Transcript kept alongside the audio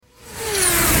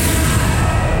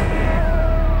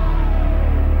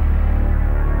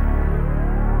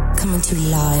coming to you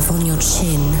live on your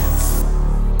chin.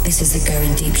 This is the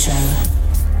Goin Deep Show.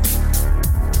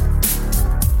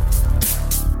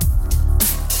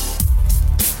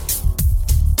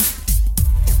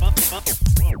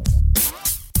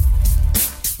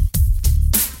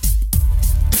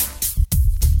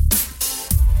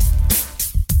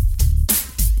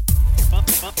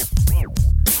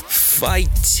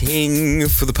 Fighting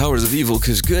for the powers of evil,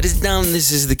 because good is down.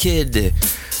 This is the kid.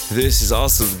 This is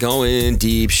also the Goin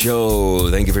Deep Show.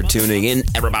 Thank you for tuning in,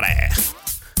 everybody.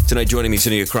 Tonight, joining me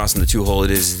sitting across in the two-hole,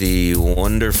 it is the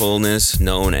wonderfulness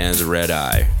known as Red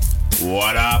Eye.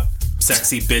 What up,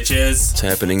 sexy bitches? It's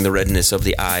happening, the redness of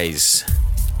the eyes.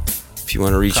 If you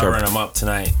want to reach Covering them up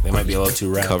tonight. They might be a little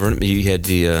too red. Covering? You had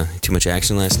the too much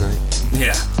action last night?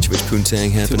 Yeah. Too much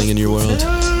poontang happening in your world?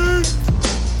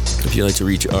 If you'd like to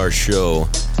reach our show,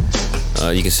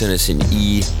 you can send us an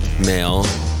email.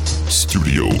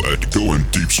 Studio at Goin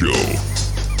Deep Show.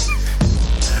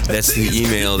 That's the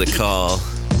email to call.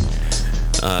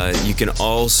 You can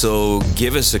also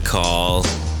give us a call.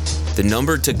 The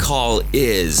number to call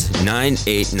is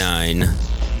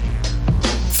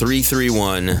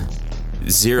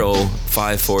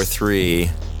 989-331-0543.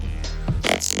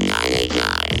 That's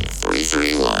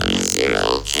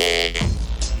 989-331-0-KID.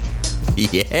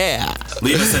 Yeah.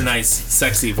 Leave us a nice,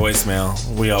 sexy voicemail.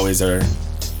 We always are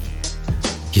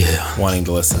wanting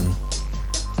to listen.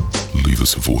 Leave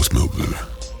us a voicemail, baby.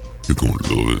 You're gonna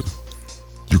love it.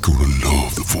 You're gonna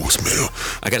love the voicemail.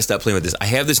 I gotta stop playing with this. I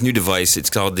have this new device. It's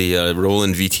called the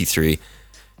Roland VT3.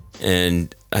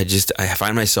 And I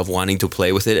find myself wanting to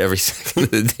play with it every second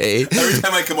of the day. Every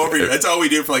time I come over here, that's all we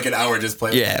do for like an hour, just play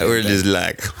with it. Yeah, we're just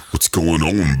like... What's going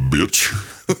on, bitch?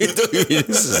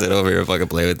 Just sit over here and fucking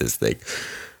play with this thing.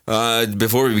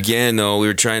 Before we began, though, we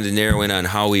were trying to narrow in on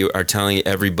how we are telling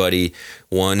everybody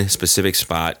one specific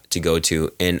spot to go to.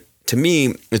 And to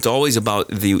me, it's always about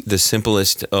the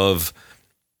simplest of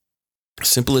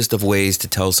ways to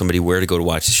tell somebody where to go to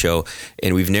watch the show.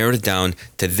 And we've narrowed it down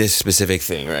to this specific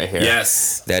thing right here.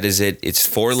 Yes. That is it. It's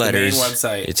 4 letters. The main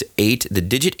website. It's 8, the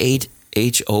digit 8,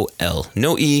 HOL.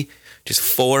 No E, just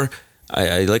 4.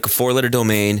 I like a 4-letter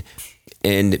domain.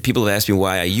 And people have asked me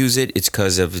why I use it. It's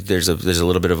because of there's a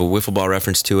little bit of a wiffle ball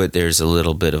reference to it. There's a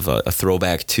little bit of a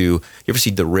throwback to. You ever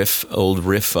see the old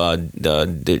Riff?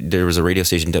 There was a radio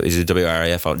station. Is it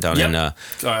WRIF out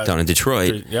down in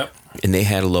Detroit? Yep. And they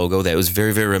had a logo that was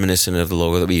very, very reminiscent of the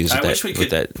logo that we use. I wish we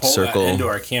could pull circle that into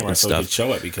our camera so we could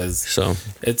show it, because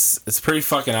it's pretty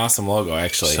fucking awesome logo,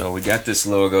 actually. So we got this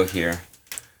logo here.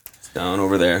 It's down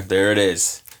over there. There it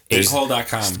is.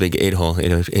 8hole.com. It's the big 8-hole,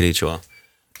 8HOL.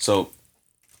 So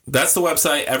that's the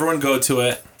website. Everyone go to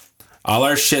it. All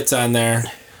our shit's on there.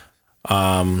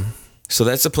 So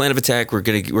that's the plan of attack. We're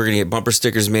gonna get bumper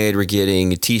stickers made. We're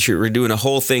getting a T-shirt. We're doing a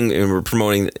whole thing, and we're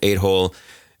promoting 8-hole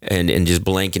and just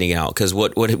blanketing out. Because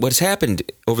what's happened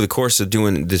over the course of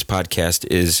doing this podcast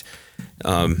is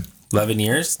 11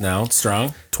 years now,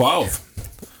 strong. 12.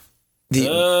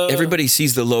 Everybody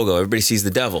sees the logo. Everybody sees the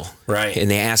devil, right?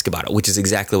 And they ask about it, which is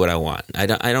exactly what I want.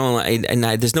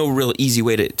 There's no real easy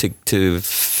way to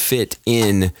fit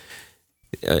in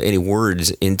any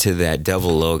words into that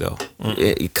devil logo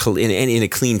in a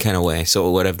clean kind of way.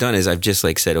 So what I've done is I've just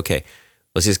said, okay,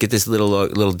 let's just get this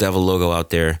little devil logo out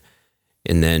there,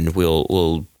 and then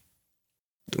we'll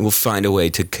find a way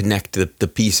to connect the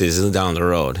pieces down the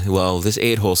road. Well, this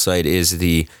 8-hole site is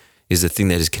the thing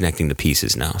that is connecting the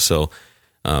pieces now. So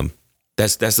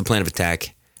that's the plan of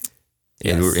attack.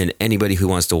 And Yes. and anybody who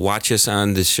wants to watch us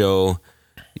on the show,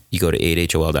 you go to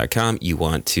 8hol.com. You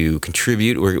want to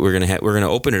contribute. We're gonna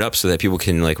open it up so that people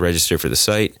can register for the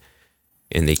site,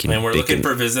 and they can. And we're looking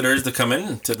for visitors to come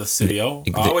in to the studio.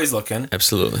 Always looking.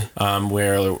 Absolutely.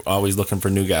 We're always looking for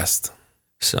new guests.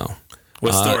 So.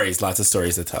 With stories, lots of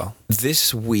stories to tell.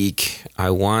 This week,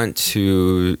 I want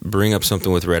to bring up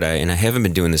something with Red Eye, and I haven't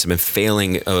been doing this. I've been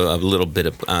failing a little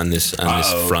bit on this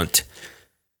front.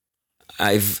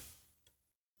 It's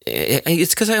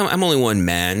because I'm only one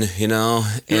man, you know.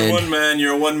 You're one man.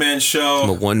 You're a one-man show. I'm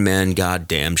a one-man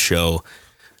goddamn show.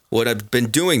 What I've been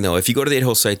doing, though, if you go to the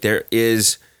 8-hole site, there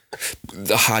is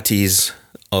the hotties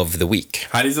of the week.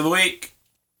 Hotties of the week.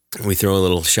 We throw a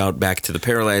little shout back to the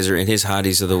Paralyzer and his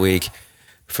hotties of the week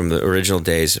from the original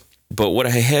days. But what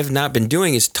I have not been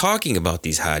doing is talking about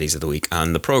these hotties of the week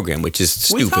on the program, which is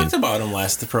stupid. We talked about them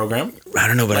last program. I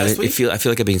don't know, but I feel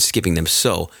like I've been skipping them.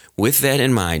 So with that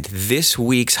in mind, this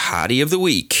week's hottie of the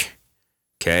week,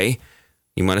 okay?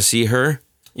 You want to see her?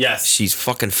 Yes. She's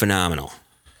fucking phenomenal.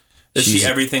 Is she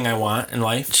everything I want in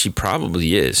life? She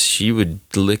probably is. She would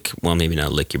maybe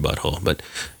not lick your butthole, but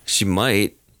she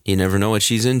might. You never know what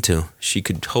she's into. She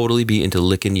could totally be into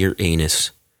licking your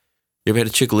anus. You ever had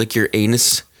a chick lick your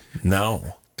anus?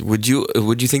 No. Would you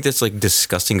think that's like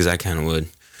disgusting? Because I kind of would.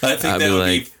 I think that would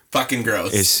be fucking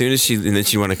gross. As soon as and then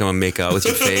she want to come and make out with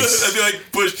your face. I'd be like,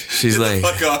 push. She's get like, the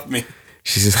fuck off me.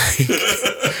 She's like,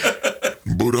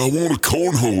 but I want to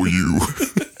cornhole you.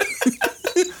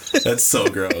 That's so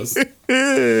gross.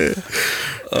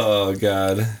 Oh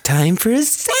God. Time for a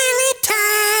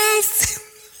sanitize.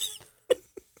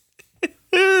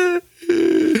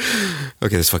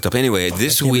 Okay, that's fucked up. Anyway,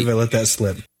 this week I let that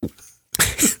slip.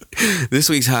 This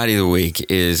week's hottie of the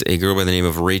week is a girl by the name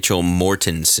of Rachel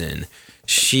Mortensen.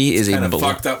 She is Kind of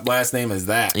fucked up last name is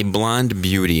that? a blonde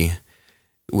beauty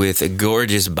with a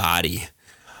gorgeous body.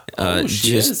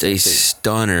 Just a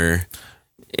stunner.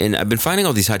 And I've been finding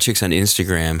all these hot chicks on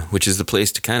Instagram, which is the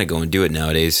place to kind of go and do it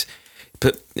nowadays.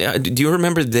 But do you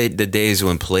remember the days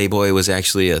when Playboy was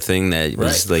actually a thing that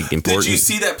was like important? Did you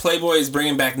see that Playboy is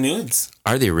bringing back nudes?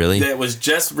 Are they really? That was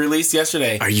just released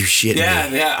yesterday. Are you shitting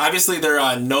me? Yeah. Obviously,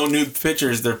 they're no nude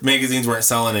pictures. Their magazines weren't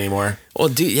selling anymore. Well,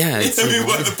 dude, yeah. I mean,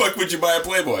 why the fuck would you buy a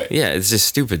Playboy? Yeah, it's just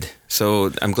stupid.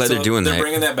 So I'm glad they're doing that. They're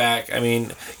bringing that back. I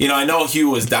mean, I know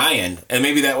Hugh was dying, and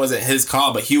maybe that wasn't his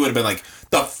call, but Hugh would have been like,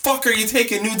 "The fuck are you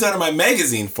taking nudes out of my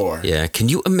magazine for?" Yeah. Can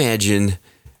you imagine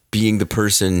being the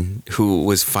person who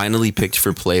was finally picked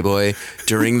for Playboy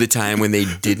during the time when they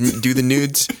didn't do the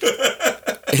nudes?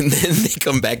 And then they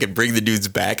come back and bring the dudes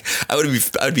back. I would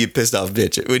be a pissed off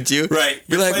bitch, wouldn't you? Right.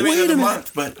 You're like, wait a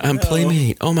month, but I'm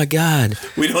Playmate. Oh my God.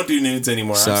 We don't do nudes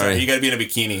anymore. I'm sorry. You got to be in a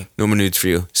bikini. No more nudes for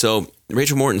you. So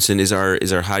Rachel Mortensen is our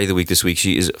hottie of the week this week.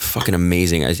 She is fucking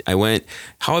amazing.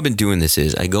 How I've been doing this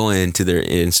is I go into their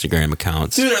Instagram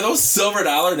accounts. Dude, are those silver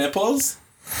dollar nipples?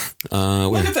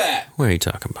 Look at that. What are you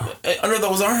talking about? Under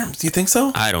those arms. Do you think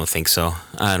so? I don't think so.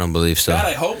 I don't believe so. God,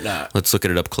 I hope not. Let's look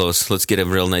at it up close. Let's get a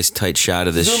real nice tight shot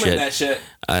of this Zoom shit. in that shit.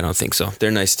 I don't think so.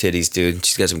 They're nice titties, dude.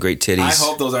 She's got some great titties. I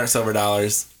hope those aren't silver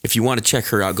dollars. If you want to check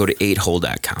her out, go to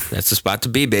 8hole.com. That's the spot to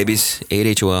be, babies.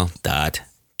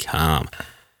 8hol.com.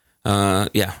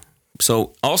 Yeah.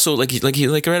 So also, like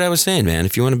I was saying, man,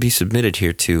 if you want to be submitted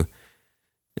here to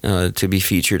be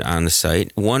featured on the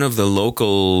site, one of the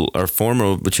local or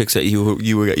former chicks that you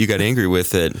got angry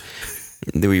with that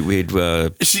we'd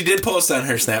she did post on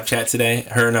her Snapchat today,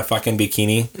 her in a fucking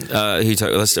bikini. Are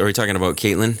we talking about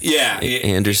Caitlin? Yeah,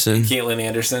 Anderson. Caitlin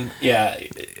Anderson. Yeah.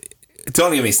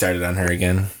 Don't get me started on her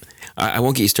again. I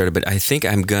won't get you started, but I think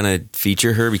I'm gonna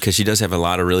feature her because she does have a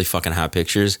lot of really fucking hot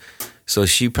pictures. So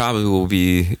she probably will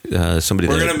be somebody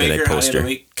that I post her. Hottie of the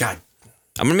week. God,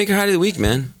 I'm gonna make her hottie of the week,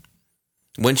 man.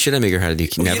 When should I make her hottie of the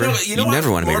week? Never. You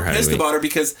never want to make her hottie of the week. I'm pissed about her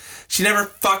because she never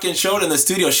fucking showed in the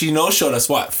studio. She showed us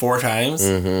 4 times.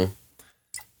 Mm-hmm.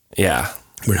 Yeah,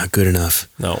 we're not good enough.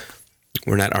 No,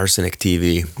 we're not arsenic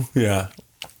TV. Yeah,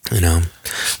 I know.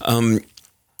 I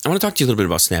want to talk to you a little bit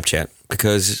about Snapchat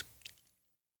because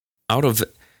out of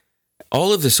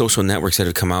all of the social networks that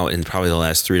have come out in probably the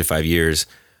last 3 to 5 years,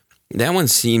 that one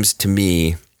seems to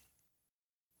me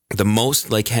the most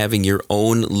like having your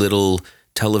own little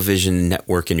television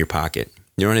network in your pocket.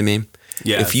 You know what I mean?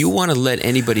 Yeah. If you want to let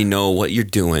anybody know what you're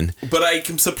doing. But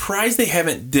I'm surprised they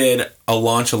haven't did a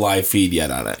launch a live feed yet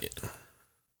on it.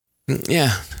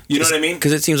 Yeah. You know what I mean?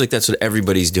 Because it seems like that's what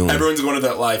everybody's doing. Everyone's going to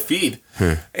that live feed.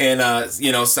 And,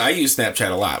 so I use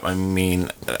Snapchat a lot. I mean,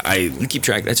 you keep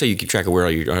track. That's how you keep track of where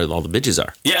all the bitches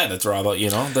are. Yeah, that's where all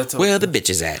the, that's where the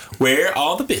bitches at. Where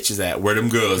all the bitches at. Where them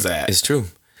girls at. It's true.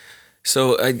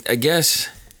 So I guess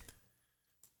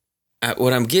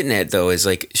what I'm getting at, though, is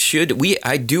like,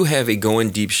 I do have a Goin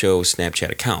Deep Show Snapchat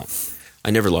account.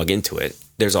 I never log into it.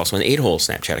 There's also an 8hole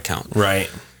Snapchat account. Right.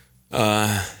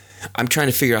 I'm trying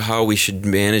to figure out how we should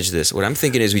manage this. What I'm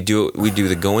thinking is we do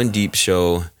the Goin Deep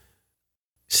Show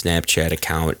Snapchat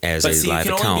account as a live account.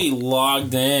 You can only be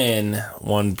logged in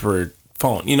one per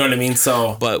phone. You know what I mean?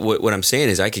 So, but what I'm saying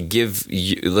is I could give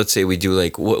you, let's say we do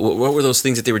like, what were those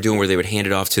things that they were doing where they would hand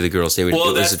it off to the girls? They would,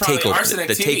 well, it was that's probably takeover. Arsenic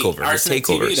The TV. takeover. Arsenic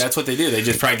the takeovers. TV, that's what they do. They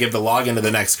just probably give the login to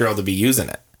the next girl to be using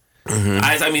it.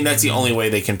 Mm-hmm. I mean, that's the only way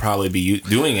they can probably be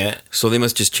doing it. So they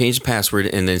must just change the password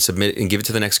and then submit and give it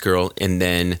to the next girl, and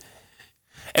then.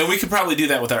 And we could probably do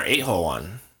that with our 8hole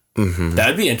one. Mm-hmm.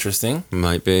 That'd be interesting.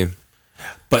 Might be,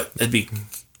 but it'd be.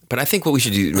 But I think what we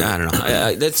should do, I don't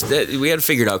know. We got to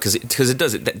figure it out because it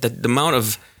does it. The amount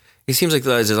of. It seems like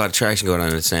there's a lot of traction going on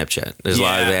in Snapchat. There's a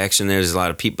lot of action. There's a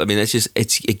lot of people. I mean, that's just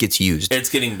it gets used. It's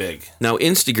getting big. Now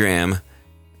Instagram,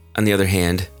 on the other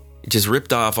hand, just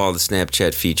ripped off all the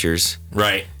Snapchat features.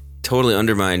 Right. Totally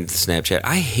undermined the Snapchat.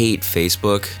 I hate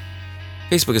Facebook.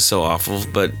 Facebook is so awful,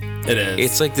 but It is.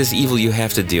 it's like this evil you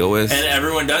have to deal with. And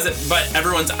everyone does it, but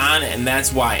everyone's on it, and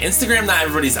that's why. Instagram, not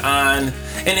everybody's on,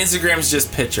 and Instagram's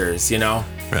just pictures, you know?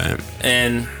 Right.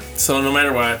 And so no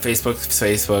matter what, Facebook's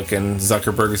Facebook, and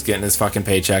Zuckerberg's getting his fucking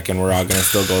paycheck, and we're all going to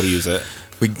still go to use it.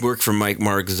 We work for Mark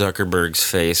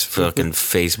Zuckerberg's fucking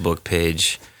Facebook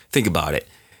page. Think about it.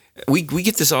 We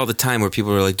get this all the time where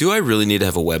people are like, "Do I really need to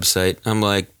have a website?" I'm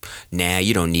like, "Nah,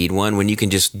 you don't need one. When you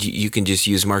can just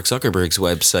use Mark Zuckerberg's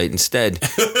website instead."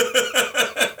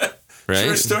 Right?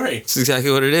 True story. It's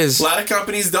exactly what it is. A lot of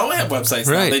companies don't have websites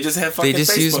now. Right. They just have fucking They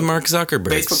just use Mark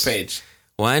Zuckerberg's Facebook page.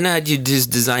 Why not you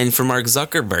just design for Mark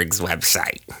Zuckerberg's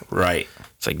website? Right.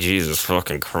 It's like, Jesus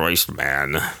fucking Christ,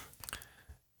 man.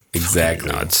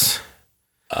 Exactly. Nuts.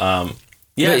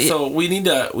 Yeah, But so we need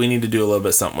to do a little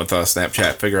bit something with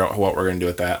Snapchat, figure out what we're going to do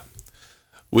with that.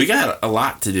 We got a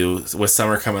lot to do with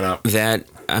summer coming up. That,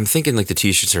 I'm thinking like the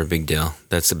t-shirts are a big deal.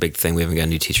 That's a big thing. We haven't got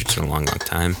new t-shirts in a long, long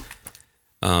time.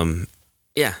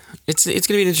 Yeah, it's going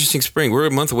to be an interesting spring. We're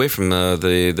a month away from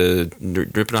the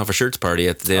ripping off our shirts party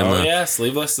at the damn. Yeah,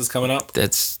 Sleeveless is coming up.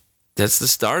 That's the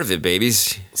start of it,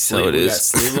 babies. So it We got is.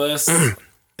 Sleeveless.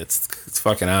 it's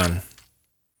fucking on.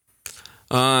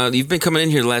 You've been coming in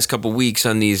here the last couple weeks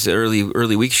on these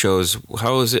early week shows.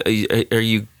 How is it? Are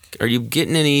you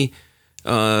getting any?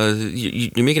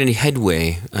 You making any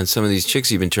headway on some of these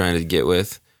chicks you've been trying to get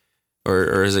with,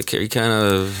 or is it kind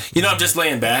of? I'm just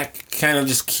laying back, kind of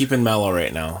just keeping mellow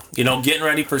right now. Getting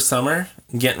ready for summer,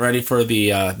 getting ready for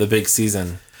the big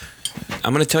season.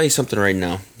 I'm gonna tell you something right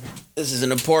now. This is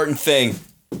an important thing.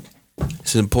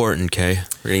 This is important, Kay.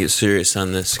 We're gonna get serious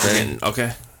on this.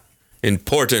 Okay.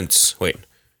 Importance. Wait.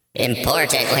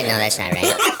 Important. Wait, no, that's not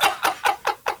right.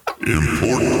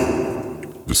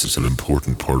 Important. This is an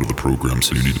important part of the program,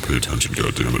 so you need to pay attention,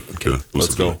 goddammit. Okay?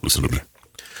 Let's go. Listen to me.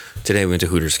 Today we went to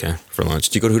Hooters, Kay, for lunch.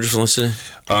 Did you go to Hooters for lunch today?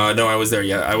 No, I was there.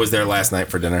 Yeah, I was there last night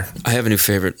for dinner. I have a new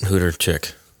favorite Hooter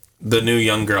chick. The new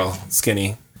young girl,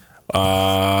 skinny.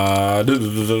 The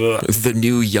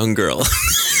new young girl.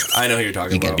 I know who you're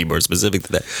talking You about. gotta be more specific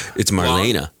than that. It's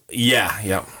Marlena.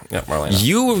 Yep, Marlena.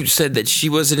 You said that she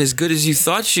wasn't as good as you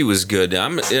thought she was good.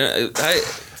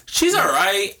 She's all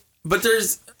right, but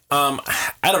there's I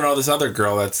don't know, this other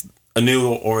girl that's a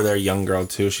new or their young girl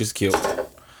too. She's cute.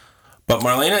 But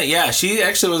Marlena, yeah, she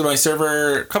actually was my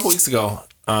server a couple weeks ago.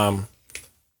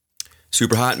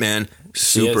 Super hot, man.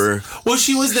 Super. Well,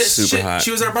 she was super hot.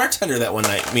 She was our bartender that one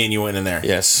night. Me and you went in there.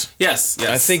 Yes. Yes.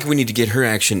 I think we need to get her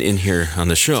action in here on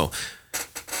the show.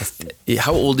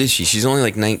 How old is she? She's only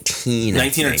like 19.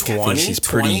 19 or 20. She's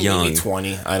pretty 20, young. Maybe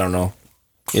 20. I don't know.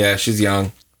 Yeah, she's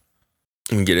young.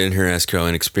 And get in here, ask her how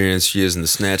inexperienced she is in the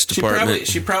snatch department.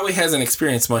 She probably hasn't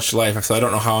experienced much life, so I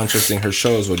don't know how interesting her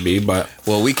shows would be. But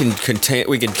well, we can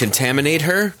contaminate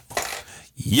her.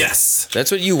 Yes,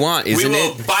 that's what you want, isn't it? We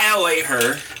will violate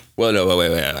her. Well, no, wait.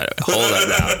 Hold up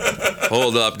now.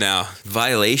 Hold up now.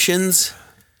 Violations?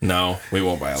 No, we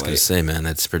won't violate. I was gonna say, man,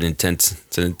 that's pretty intense.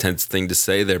 It's an intense thing to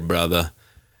say there, brother.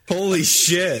 Holy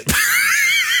shit.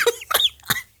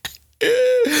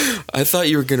 I thought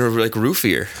you were gonna like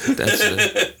roofie her. That's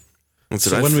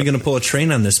so when are we gonna pull a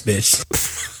train on this bitch?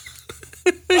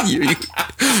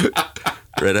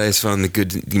 Red Eyes found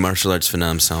the martial arts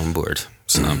phenom soundboard.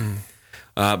 So,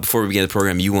 before we begin the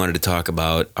program, you wanted to talk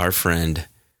about our friend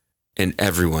and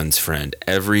everyone's friend,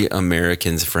 every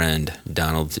American's friend,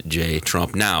 Donald J.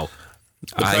 Trump. Now,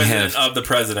 the president of the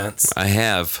presidents. I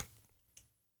have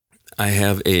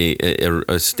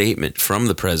a statement from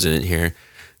the president here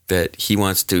that he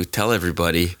wants to tell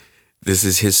everybody. This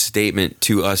is his statement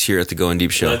to us here at the Goin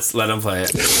Deep Show. Let's let him play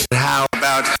it. How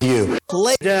about you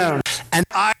lay down and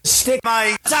I stick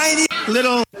my tiny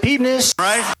little penis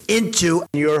right into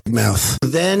your mouth.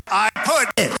 Then I put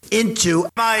it into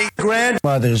my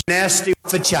grandmother's nasty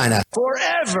vagina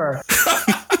forever.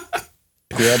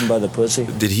 Grab him by the pussy.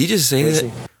 Did he just say that?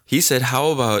 He said,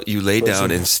 how about you lay down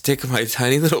and stick my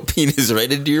tiny little penis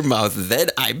right into your mouth, then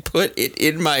I put it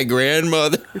in my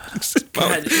grandmother's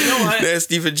God, you know what?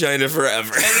 nasty vagina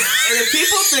forever. And if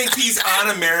people think he's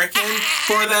un-American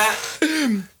for that,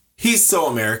 he's so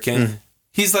American.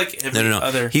 He's like every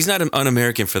other. He's not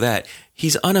un-American for that.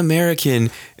 He's un-American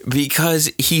because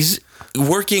he's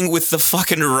working with the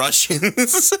fucking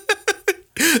Russians.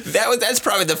 That's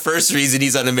probably the first reason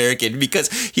he's un-American,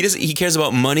 because he cares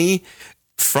about money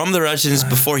from the Russians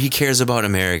before he cares about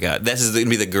America. This is going to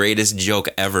be the greatest joke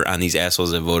ever on these assholes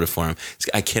that voted for him.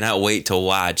 I cannot wait to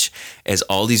watch as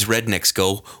all these rednecks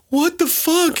go, what the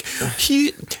fuck?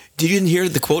 Did you hear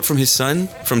the quote from his son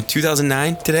from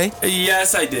 2009 today?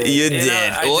 Yes, I did. You did.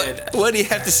 I did. What do you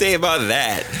have to say about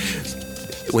that?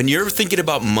 When you're thinking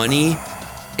about money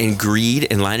and greed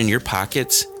and lining your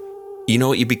pockets, you know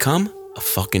what you become? A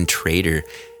fucking traitor.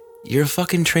 You're a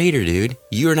fucking traitor, dude.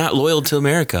 You are not loyal to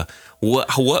America.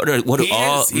 What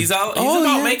He's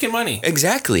about making money.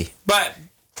 Exactly. But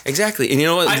exactly. And you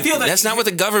know what? I feel that's not what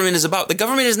the government is about. The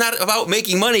government is not about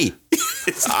making money.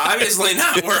 Obviously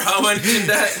not. We're how much in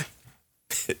debt?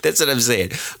 That's what I'm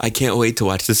saying. I can't wait to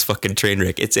watch this fucking train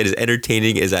wreck. It's as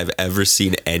entertaining as I've ever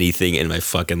seen anything in my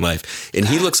fucking life. And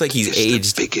he looks like he's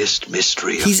aged. The biggest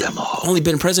mystery of He's them all. only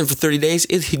been president for 30 days.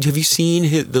 Have you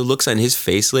seen the looks on his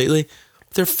face lately?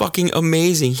 They're fucking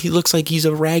amazing. He looks like he's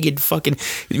a ragged fucking.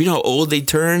 You know how old they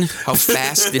turn, how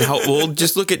fast and how old.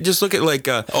 Just look at like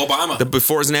Obama. the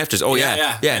befores and afters. Oh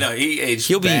yeah. I know he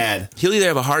aged bad. He'll either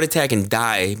have a heart attack and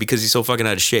die because he's so fucking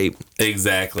out of shape.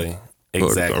 Exactly.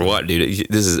 Or what, dude?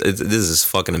 This is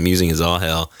fucking amusing as all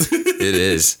hell. It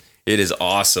is. It is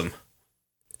awesome.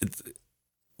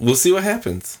 We'll see what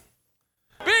happens.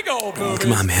 Big old movie.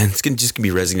 Come on, man. It's just gonna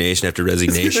be resignation after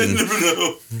resignation.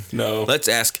 No. Let's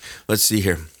see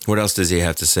here. What else does he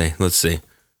have to say? Let's see.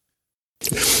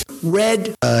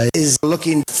 Red is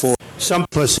looking for some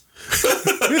pussy.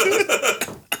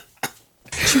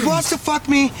 She wants to fuck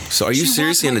me. So are you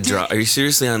seriously on a drought? Are you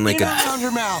seriously on like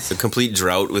a complete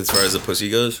drought as far as the pussy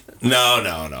goes? No.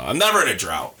 I'm never in a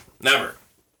drought. Never.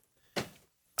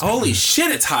 Holy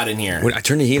shit, it's hot in here. I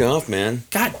turned the heat off, man.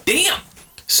 God damn.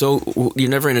 So you're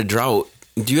never in a drought.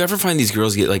 Do you ever find these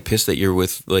girls get like pissed that you're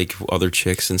with like other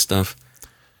chicks and stuff?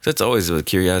 That's always a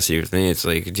curiosity with me. It's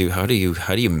like, dude, how do you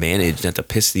manage not to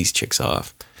piss these chicks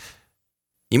off?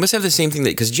 You must have the same thing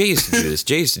because Jay used to do this.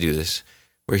 Jay used to do this.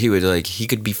 Where he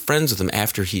could be friends with them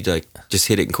after he'd like just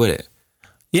hit it and quit it.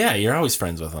 Yeah, you're always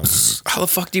friends with them. How the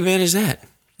fuck do you manage that?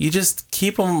 You just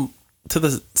keep them to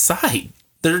the side.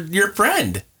 They're your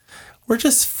friend. We're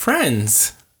just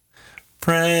friends.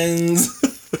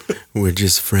 We're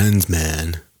just friends,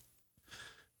 man.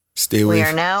 Stay away. We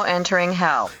are now entering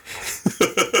hell.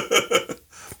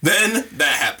 Then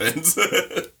that happens.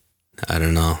 I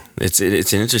don't know. It's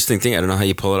an interesting thing. I don't know how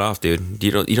you pull it off, dude.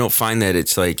 You don't find that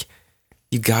it's like.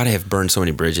 You gotta have burned so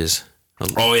many bridges.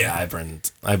 Oh yeah, I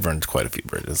burned quite a few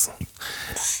bridges.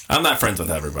 I'm not friends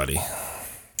with everybody.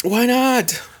 Why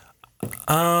not?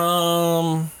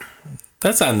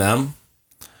 That's on them.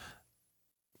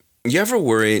 You ever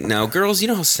worry now, girls? You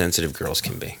know how sensitive girls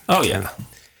can be. Oh yeah.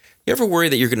 You ever worry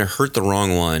that you're gonna hurt the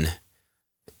wrong one,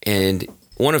 and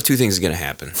one of two things is gonna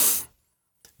happen.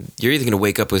 You're either gonna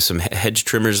wake up with some hedge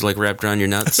trimmers like wrapped around your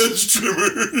nuts. Hedge trimmer.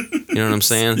 You know what I'm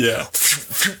saying? Yeah.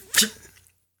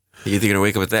 You're either going to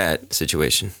wake up with that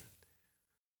situation,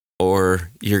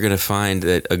 or you're going to find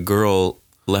that a girl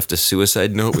left a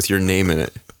suicide note with your name in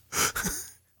it.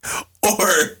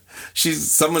 Or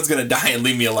someone's going to die and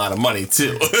leave me a lot of money,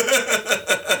 too.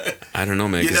 I don't know,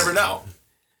 man. You never know.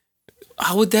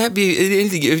 How would that be?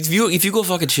 If you go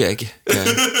fuck a chick,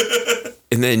 okay,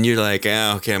 and then you're like,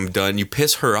 okay, I'm done. You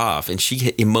piss her off, and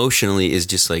she emotionally is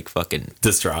just like fucking...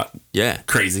 distraught. Yeah.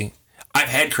 Crazy. I've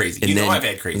had crazy. I've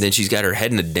had crazy. And then she's got her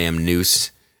head in a damn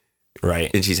noose. Right.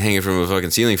 And she's hanging from a fucking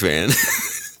ceiling fan.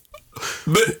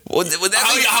 But would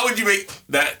that how would you make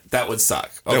that? That would suck.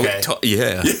 Okay.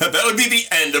 Yeah. Yeah, that would be the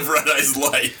end of Red Eye's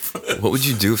life. What would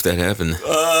you do if that happened?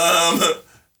 I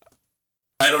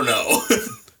don't know.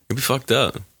 It'd be fucked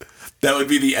up. That would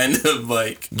be the end of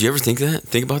like... Do you ever think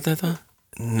about that though?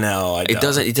 No, I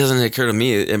don't. It doesn't occur to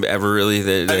me ever really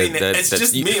that... it's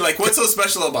just me. Like, what's so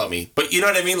special about me? But you know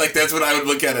what I mean? Like, that's what I would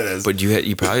look at it as. But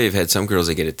you probably have had some girls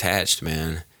that get attached,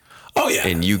 man. Oh, yeah.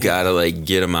 And you gotta, like,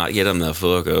 get them the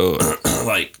fuck over.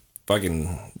 Like,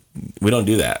 fucking... We don't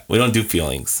do that. We don't do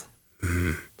feelings.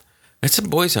 That's some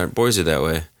boys aren't. Boys are that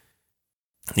way.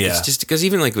 Yeah. It's just because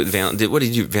even, like, with what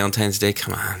did you do? Valentine's Day?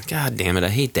 Come on. God damn it. I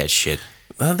hate that shit.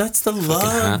 That's the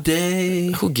love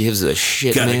day. Who gives a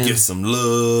shit, Gotta man? give some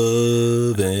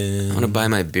love. I'm gonna buy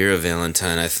my beer of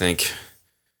Valentine, I think,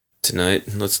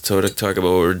 tonight. Let's talk about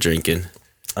what we're drinking.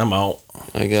 I'm out.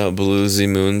 I got Bluesy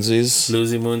Moonsies.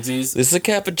 Bluesy Moonsies? This is a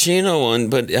cappuccino one,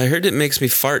 but I heard it makes me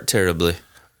fart terribly.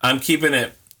 I'm keeping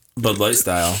it Bud Light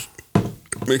style.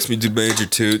 Makes me do major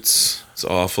toots. It's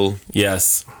awful.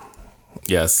 Yes.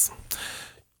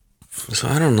 So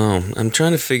I don't know. I'm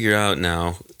trying to figure out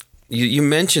now. You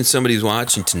mentioned somebody's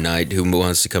watching tonight who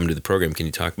wants to come to the program. Can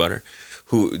you talk about her?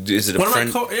 Who is it? A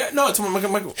friend? No, it's one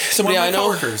of my somebody I know.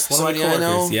 Coworkers. Somebody I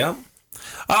know. Yeah.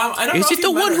 I don't know. Is it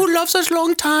the one who loves us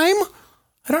long time?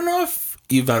 I don't know if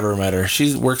you've ever met her.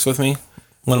 She works with me.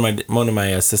 One of my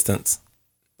assistants.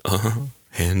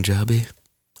 Hand jobby.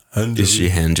 Is she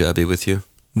hand jobby with you?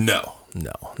 No.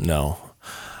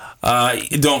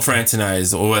 Don't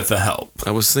fraternize with the help.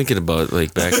 I was thinking about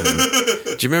like back in.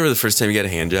 Do you remember the first time you got a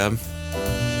hand job?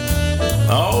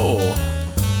 Oh.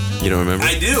 You don't remember?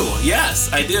 I do.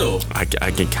 Yes, I do. I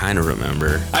can kind of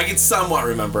remember. I can somewhat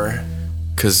remember.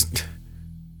 Because...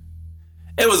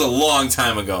 It was a long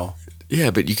time ago.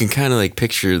 Yeah, but you can kind of like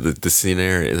picture the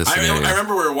scenario. I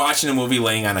remember we were watching a movie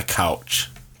laying on a couch.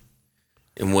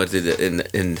 And what did it...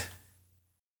 And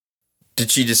did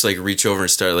she just like reach over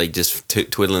and start like just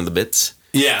twiddling the bits?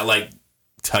 Yeah, like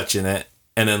touching it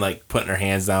and then like putting her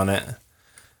hands down it.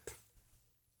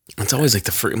 It's always like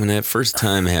when that first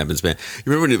time happens, man.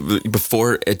 You remember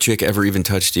before a chick ever even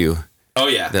touched you? Oh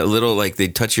yeah, that little like they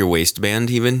touch your waistband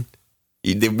even.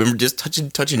 They remember just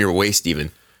touching your waist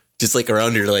even, just like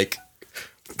around your like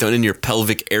down in your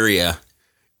pelvic area,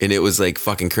 and it was like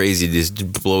fucking crazy.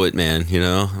 Just blow it, man. You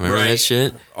know, remember that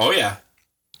shit? Oh yeah.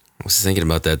 I was thinking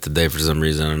about that today for some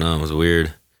reason. I don't know. It was a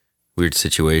weird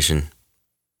situation.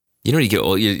 You know, when you get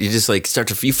old, you just like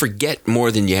you forget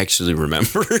more than you actually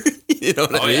remember. You know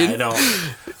what I mean? Yeah,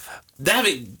 I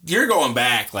know. You're going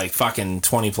back like fucking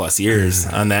 20 plus years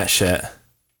on that shit.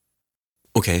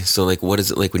 Okay, so like, what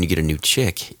is it like when you get a new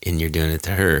chick and you're doing it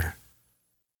to her,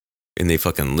 and they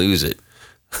fucking lose it?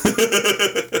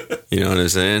 You know what I'm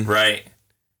saying? Right.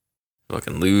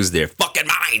 Fucking lose their fucking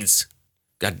minds.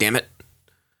 God damn it.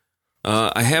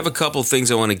 I have a couple things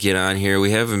I want to get on here.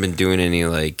 We haven't been doing any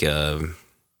like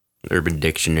Urban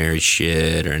Dictionary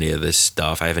shit or any of this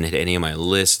stuff. I haven't hit any of my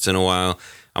lists in a while.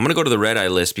 I'm gonna go to the Red Eye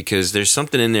list because there's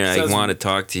something in there I want to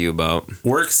talk to you about.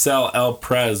 Work sell El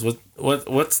Prez.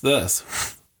 What's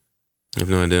this? I have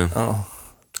no idea.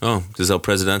 Oh, does El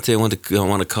Presidente want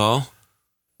to call?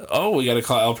 Oh, we got to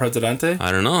call El Presidente?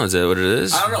 I don't know. Is that what it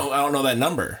is? I don't know that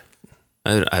number.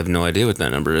 I have no idea what that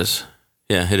number is.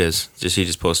 Yeah, it is. He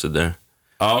just posted there.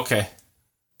 Oh, okay.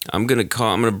 I'm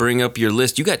gonna bring up your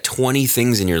list. You got 20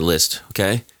 things in your list,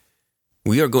 okay?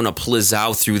 We are gonna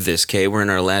plow through this, okay? We're in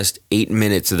our last 8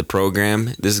 minutes of the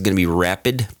program. This is gonna be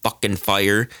rapid fucking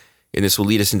fire, and this will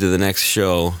lead us into the next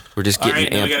show. We're just getting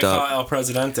amped we gotta up. call El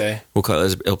Presidente. We'll call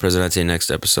it El Presidente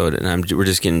next episode, and we're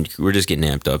just getting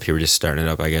amped up here. We're just starting it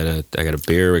up. I got a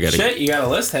beer. Shit, you got a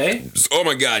list, hey? Oh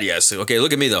my God, yes. Okay,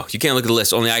 look at me though. You can't look at the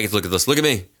list. Only I get to look at this. Look at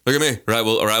me.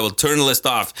 Or I will turn the list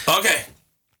off. Okay.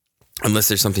 Unless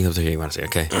there's something up there you want to say.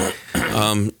 Okay.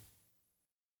 I'm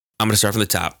gonna start from the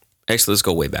top. Actually, let's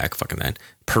go way back. Fucking that.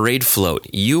 Parade float.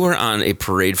 You were on a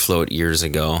parade float years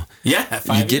ago. Yeah,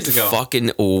 5 years ago. You get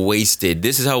fucking wasted.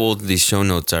 This is how old these show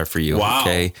notes are for you. Wow.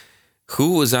 Okay.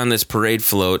 Who was on this parade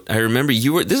float? I remember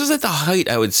this was at the height,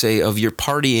 I would say, of your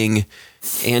partying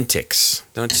antics.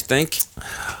 Don't you think?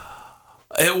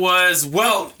 It was,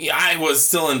 well, I was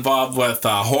still involved with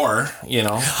horror, you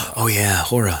know. Oh yeah,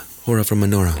 horror from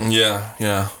Menorah.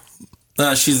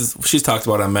 Yeah. She's talked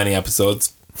about it on many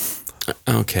episodes.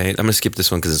 Okay, I'm gonna skip this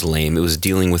one because it's lame. It was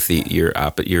dealing with your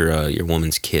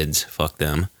woman's kids. Fuck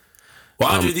them.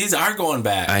 Wow, dude, these are going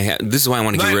back. This is why I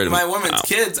want to get rid of my woman's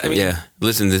kids. I mean, yeah.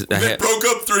 Listen, they broke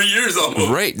up 3 years almost.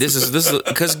 Right. This is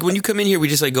because when you come in here, we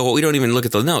just like go. We don't even look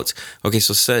at the notes. Okay,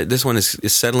 so this one is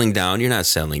settling down. You're not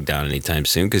settling down anytime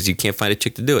soon because you can't find a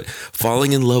chick to do it.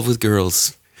 Falling in love with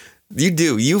girls. You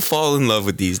do. You fall in love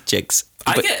with these chicks.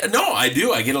 I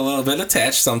do. I get a little bit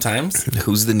attached sometimes.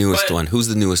 Who's the newest one?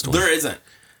 There isn't.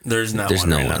 There's no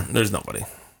one. There's nobody.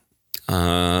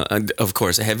 Of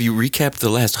course. Have you recapped the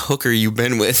last hooker you've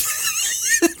been with?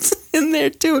 It's in there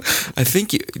too. I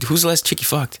think who's the last chick you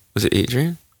fucked? Was it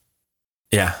Adrian?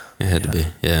 Yeah. It had to be.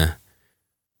 Yeah.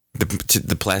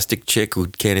 The plastic chick who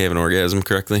can't have an orgasm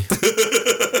correctly.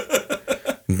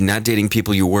 Not dating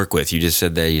people you work with. You just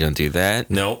said that you don't do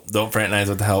that. Nope. Don't fraternize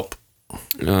with the help.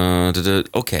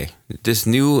 Okay. This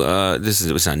new,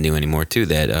 it's not new anymore too,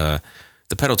 that,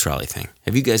 the pedal trolley thing.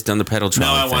 Have you guys done the pedal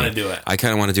trolley thing? No, I want to do it. I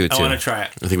kind of want to do it too. I want to try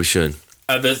it. I think we should.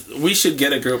 We should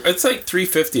get a group. It's like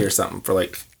 $350 or something for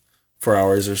like 4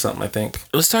 hours or something, I think.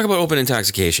 Let's talk about open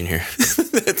intoxication here.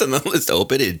 That's on the list.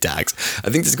 Open intox. I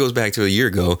think this goes back to a year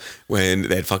ago when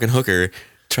that fucking hooker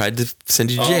tried to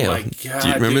send you to jail. Oh my God. Do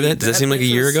you remember that? Does that seem like a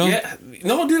year ago? Yeah.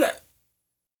 No, dude.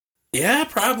 Yeah,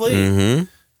 probably. Mm-hmm.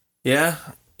 Yeah.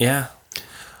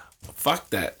 Fuck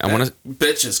that.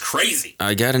 Bitch is crazy.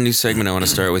 I got a new segment I want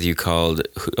to start with you called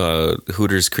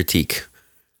Hooters Critique.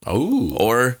 Oh.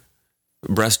 Or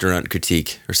Restaurant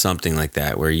Critique or something like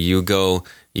that, where you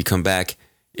come back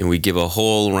and we give a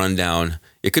whole rundown.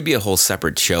 It could be a whole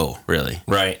separate show, really.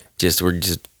 Right. We're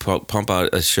just pump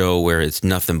out a show where it's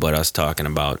nothing but us talking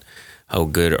about how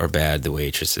good or bad the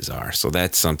waitresses are. So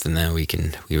that's something that we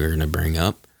were going to bring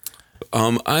up.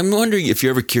 I'm wondering if you're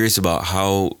ever curious about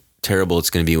how terrible it's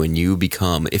going to be when you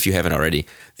become, if you haven't already,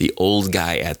 the old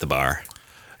guy at the bar.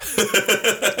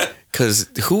 Because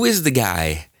who is the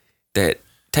guy that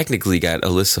technically got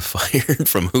Alyssa fired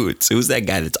from Hoots. Who's that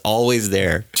guy that's always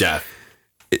there? Jeff.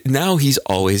 Now he's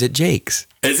always at Jake's.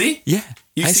 Is he? Yeah.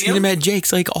 I see him at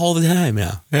Jake's like all the time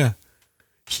now. Yeah.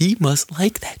 He must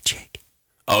like that chick.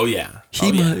 Oh, yeah.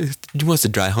 He wants to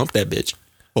dry hump that bitch.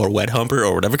 Or wet hump her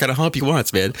or whatever kind of hump he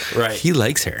wants, man. Right. He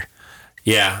likes her.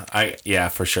 Yeah,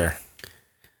 for sure.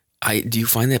 Do you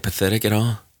find that pathetic at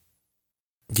all?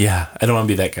 Yeah, I don't want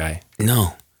to be that guy.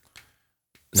 No.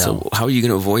 So how are you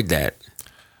going to avoid that?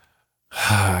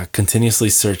 Continuously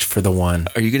search for the one.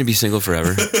 Are you going to be single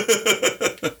forever?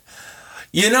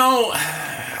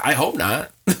 I hope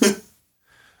not.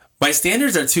 My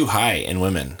standards are too high in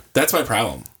women. That's my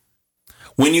problem.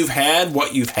 When you've had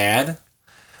what you've had,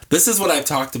 this is what I've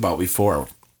talked about before.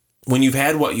 When you've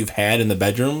had what you've had in the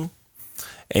bedroom,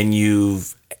 and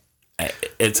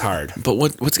it's hard. But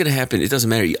what's going to happen? It doesn't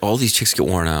matter. All these chicks get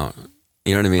worn out.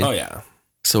 You know what I mean? Oh, yeah.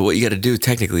 So what you got to do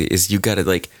technically is you got to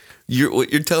like,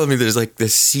 what you're telling me there's like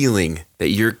this ceiling that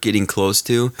you're getting close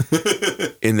to.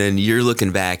 And then you're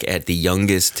looking back at the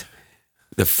youngest,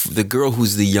 the girl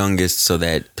who's the youngest, so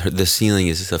that the ceiling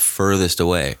is the furthest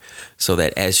away. So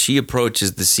that as she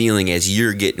approaches the ceiling, as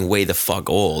you're getting way the fuck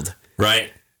old.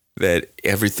 Right. That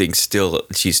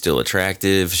she's still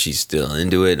attractive. She's still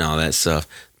into it and all that stuff.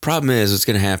 Problem is, what's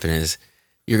going to happen is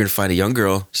you're going to find a young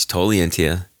girl. She's totally into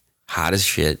you. Hot as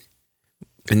shit.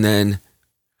 And then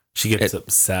she gets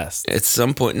obsessed. At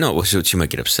some point, she might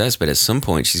get obsessed, but at some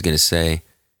point she's going to say,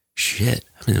 shit,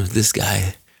 I've been with this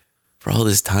guy for all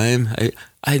this time.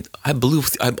 I blew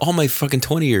all my fucking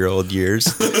 20-year-old years.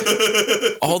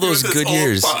 All those good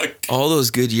years. All those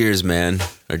good years, man,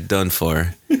 are done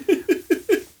for.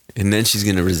 And then she's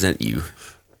going to resent you.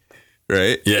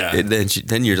 Right? Yeah. And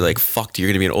then you're like, fucked, you're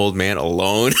going to be an old man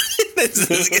alone. That's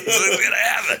what's going to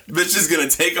happen. Bitch is going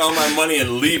to take all my money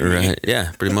and leave me. Right.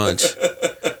 Yeah, pretty much.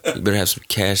 You better have some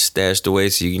cash stashed away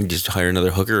so you can just hire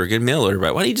another hooker or get a mail order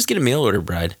bride. Why don't you just get a mail order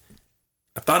bride?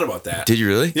 I thought about that. Did you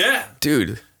really? Yeah.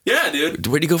 Dude. Yeah, dude.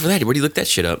 Where'd you go for that? Where'd you look that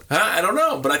shit up? I don't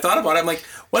know, but I thought about it. I'm like,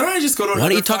 why don't I just go to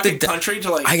another country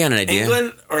to like I got an idea.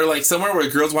 England or like somewhere where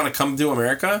girls want to come to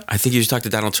America? I think you just talk to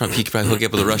Donald Trump. He could probably hook you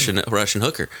up with a Russian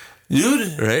hooker.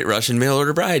 Dude. Right? Russian mail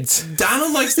order brides.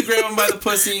 Donald likes to grab him by the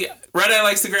pussy. Red Eye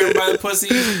likes to grab him by the pussy.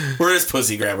 We're his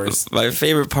pussy grabbers. My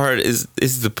favorite part is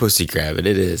the pussy grabbing.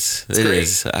 It is. It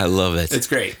is. I love it. It's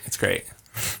great. It's great.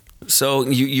 So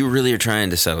you really are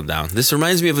trying to settle down. This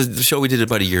reminds me of a show we did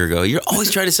about a year ago. You're always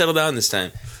trying to settle down this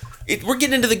time. We're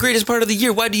getting into the greatest part of the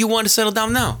year. Why do you want to settle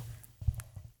down now?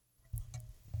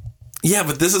 Yeah,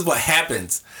 but this is what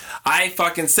happens. I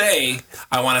fucking say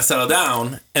I want to settle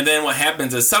down, and then what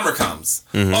happens is summer comes.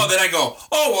 Mm-hmm. Oh, then I go,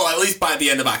 well, at least by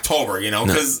the end of October,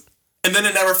 because... And then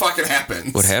it never fucking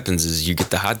happens. What happens is you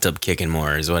get the hot tub kicking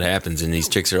more is what happens. And these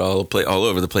chicks are all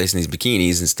over the place in these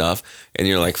bikinis and stuff. And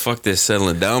you're like, fuck this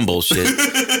settling down bullshit.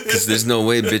 Because there's no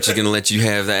way bitch is going to let you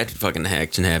have that fucking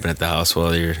action happen at the house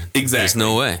while you're... Exactly. There's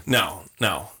no way. No.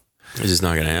 It's just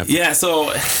not going to happen. Yeah,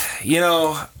 so,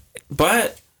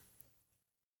 but...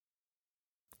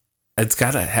 It's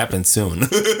got to happen soon.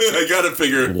 I got to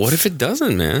figure... What if it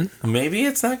doesn't, man? Maybe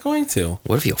it's not going to.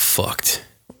 What if you're fucked?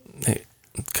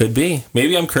 Could be.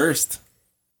 Maybe I'm cursed.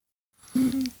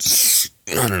 I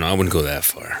don't know. I wouldn't go that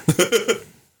far.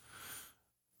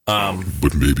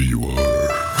 But maybe you are.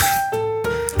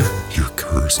 You're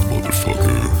cursed,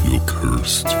 motherfucker. You're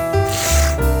cursed.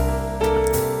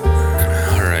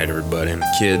 All right, everybody.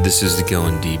 Kid, this is the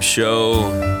Goin Deep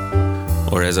Show.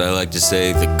 Or as I like to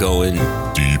say, the Goin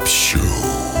Deep Show.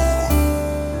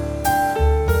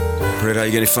 Red Eye,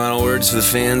 you got any final words for the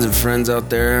fans and friends out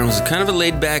there? It was kind of a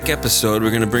laid-back episode.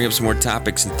 We're going to bring up some more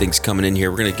topics and things coming in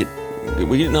here. We're going to get...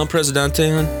 We getting El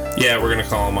Presidente on? Yeah, we're going to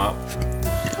call him up.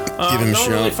 Give him a shout.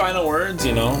 No really final words,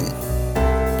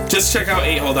 Just check out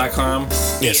 8hole.com.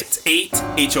 Yes. It's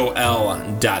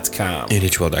 8hol.com.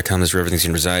 8hol.com. That's where everything's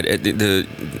going to reside.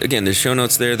 Again, there's show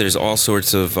notes there. There's all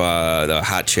sorts of... the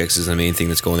hot chicks is the main thing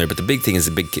that's going there. But the big thing is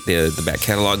the back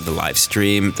catalog, the live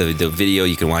stream, the video.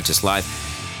 You can watch us live.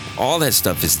 All that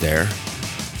stuff is there.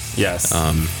 Yes.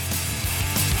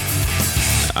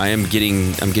 I am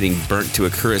getting burnt to a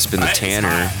crisp in the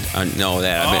tanner. I've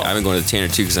been going to the tanner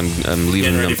too because I'm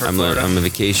leaving. I'm on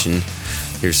vacation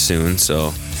here soon. So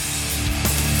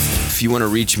if you want to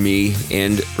reach me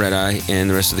and Red Eye and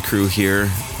the rest of the crew here,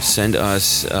 send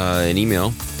us an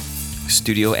email,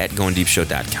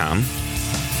 studio@goindeepshow.com.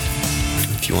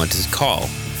 If you want to call,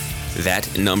 that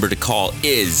number to call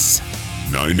is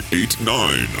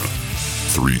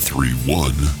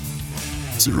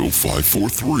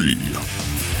 989-331-0543.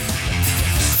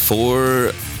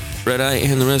 For Red Eye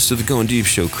and the rest of the Goin Deep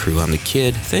Show crew, I'm the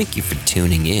Kid. Thank you for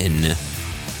tuning in.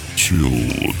 Cheers.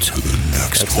 chill to the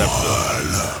next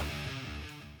one.